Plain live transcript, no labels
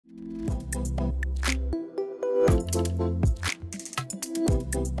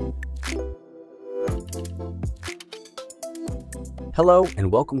Hello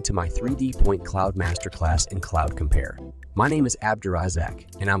and welcome to my 3D Point Cloud Masterclass in CloudCompare. My name is Abdurazak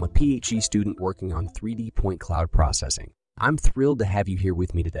and I'm a PhD student working on 3D Point Cloud Processing. I'm thrilled to have you here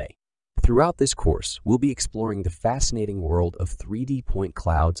with me today. Throughout this course, we'll be exploring the fascinating world of 3D point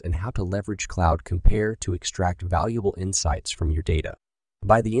clouds and how to leverage CloudCompare to extract valuable insights from your data.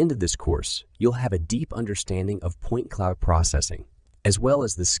 By the end of this course, you'll have a deep understanding of point cloud processing, as well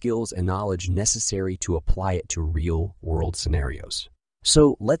as the skills and knowledge necessary to apply it to real-world scenarios.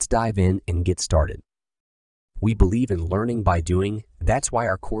 So let's dive in and get started. We believe in learning by doing. That's why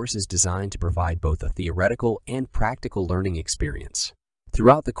our course is designed to provide both a theoretical and practical learning experience.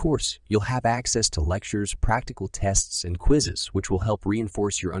 Throughout the course, you'll have access to lectures, practical tests, and quizzes, which will help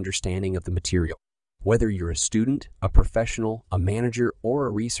reinforce your understanding of the material. Whether you're a student, a professional, a manager, or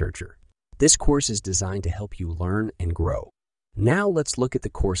a researcher, this course is designed to help you learn and grow. Now let's look at the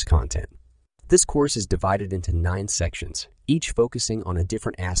course content. This course is divided into 9 sections, each focusing on a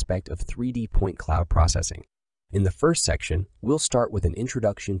different aspect of 3D point cloud processing. In the first section, we'll start with an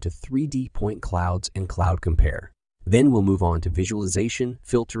introduction to 3D point clouds and CloudCompare. Then we'll move on to visualization,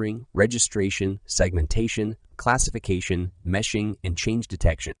 filtering, registration, segmentation, classification, meshing, and change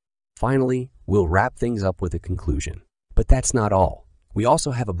detection. Finally, we'll wrap things up with a conclusion. But that's not all. We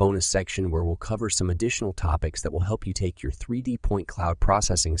also have a bonus section where we'll cover some additional topics that will help you take your 3D point cloud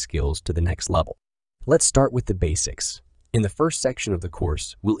processing skills to the next level. Let's start with the basics. In the first section of the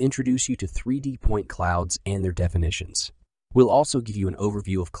course, we'll introduce you to 3D point clouds and their definitions. We'll also give you an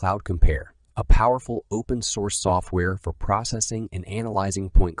overview of CloudCompare, a powerful open-source software for processing and analyzing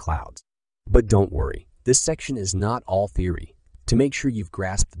point clouds. But don't worry, this section is not all theory. To make sure you've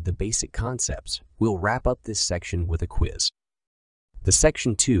grasped the basic concepts, we'll wrap up this section with a quiz. The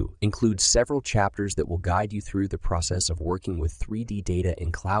Section 2 includes several chapters that will guide you through the process of working with 3D data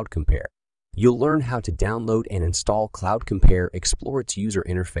in CloudCompare. You'll learn how to download and install CloudCompare, explore its user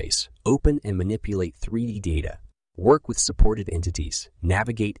interface, open and manipulate 3D data, work with supported entities,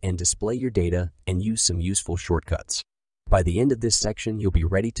 navigate and display your data, and use some useful shortcuts. By the end of this section, you'll be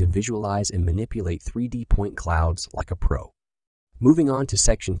ready to visualize and manipulate 3D point clouds like a pro. Moving on to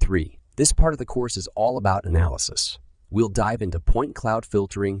Section 3, this part of the course is all about analysis. We'll dive into point cloud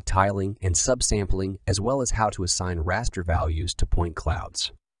filtering, tiling, and subsampling, as well as how to assign raster values to point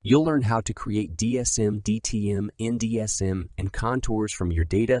clouds. You'll learn how to create DSM, DTM, NDSM, and contours from your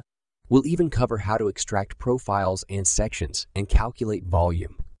data. We'll even cover how to extract profiles and sections and calculate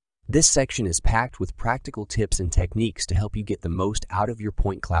volume. This section is packed with practical tips and techniques to help you get the most out of your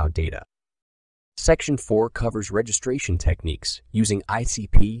point cloud data. Section 4 covers registration techniques using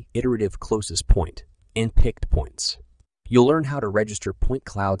ICP, iterative closest point, and picked points. You'll learn how to register point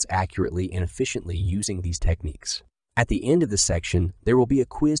clouds accurately and efficiently using these techniques. At the end of the section, there will be a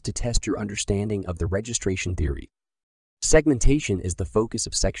quiz to test your understanding of the registration theory. Segmentation is the focus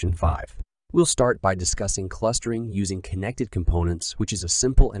of Section 5. We'll start by discussing clustering using connected components, which is a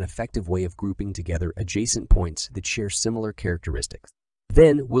simple and effective way of grouping together adjacent points that share similar characteristics.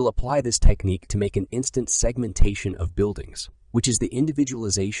 Then, we'll apply this technique to make an instant segmentation of buildings, which is the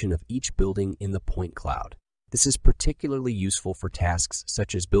individualization of each building in the point cloud. This is particularly useful for tasks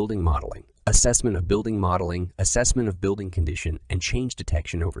such as building modeling, assessment of building condition, and change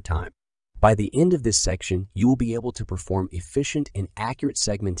detection over time. By the end of this section, you will be able to perform efficient and accurate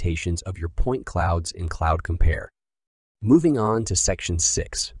segmentations of your point clouds in CloudCompare. Moving on to Section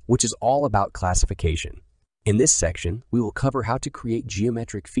 6, which is all about classification. In this section, we will cover how to create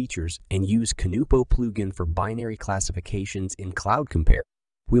geometric features and use Canupo plugin for binary classifications in CloudCompare.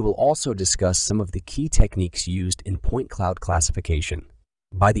 We will also discuss some of the key techniques used in point cloud classification.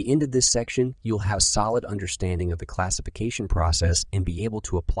 By the end of this section, you'll have solid understanding of the classification process and be able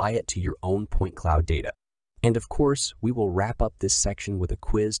to apply it to your own point cloud data. And of course, we will wrap up this section with a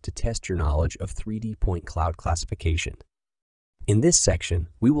quiz to test your knowledge of 3D point cloud classification. In this section,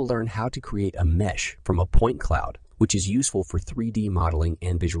 we will learn how to create a mesh from a point cloud, which is useful for 3D modeling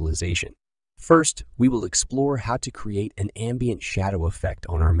and visualization. First, we will explore how to create an ambient shadow effect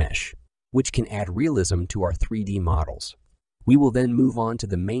on our mesh, which can add realism to our 3D models. We will then move on to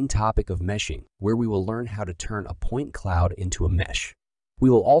the main topic of meshing, where we will learn how to turn a point cloud into a mesh. We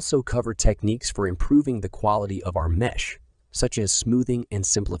will also cover techniques for improving the quality of our mesh, such as smoothing and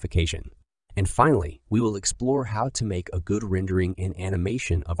simplification. And finally, we will explore how to make a good rendering and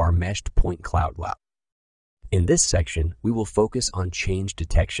animation of our meshed point cloud. In this section, we will focus on change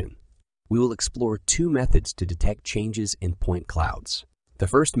detection. We will explore 2 methods to detect changes in point clouds. The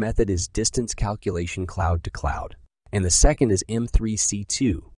first method is distance calculation cloud to cloud, and the second is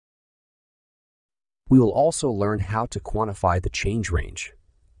M3C2. We will also learn how to quantify the change range.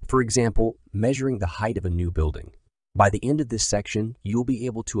 For example, measuring the height of a new building. By the end of this section, you'll be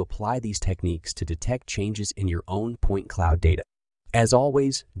able to apply these techniques to detect changes in your own point cloud data. As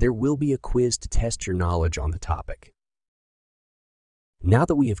always, there will be a quiz to test your knowledge on the topic. Now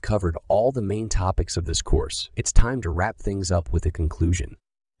that we have covered all the main topics of this course, it's time to wrap things up with a conclusion.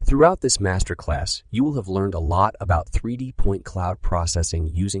 Throughout this masterclass, you will have learned a lot about 3D point cloud processing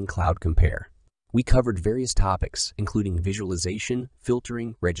using CloudCompare. We covered various topics, including visualization,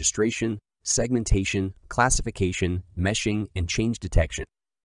 filtering, registration, segmentation, classification, meshing, and change detection.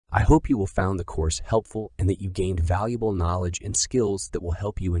 I hope you will find the course helpful and that you gained valuable knowledge and skills that will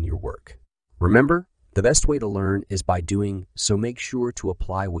help you in your work. Remember, the best way to learn is by doing, so make sure to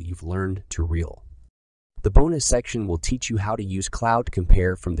apply what you've learned to real. The bonus section will teach you how to use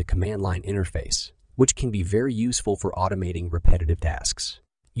CloudCompare from the command line interface, which can be very useful for automating repetitive tasks.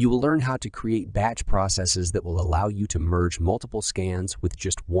 You will learn how to create batch processes that will allow you to merge multiple scans with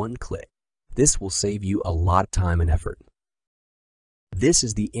just one click. This will save you a lot of time and effort. This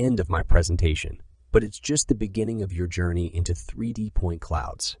is the end of my presentation, but it's just the beginning of your journey into 3D point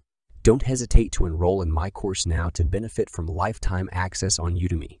clouds. Don't hesitate to enroll in my course now to benefit from lifetime access on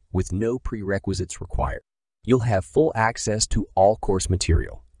Udemy with no prerequisites required. You'll have full access to all course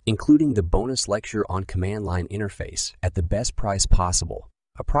material, including the bonus lecture on command line interface at the best price possible,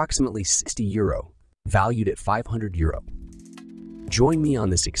 approximately €60, valued at €500. Join me on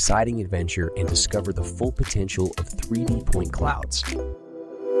this exciting adventure and discover the full potential of 3D point clouds.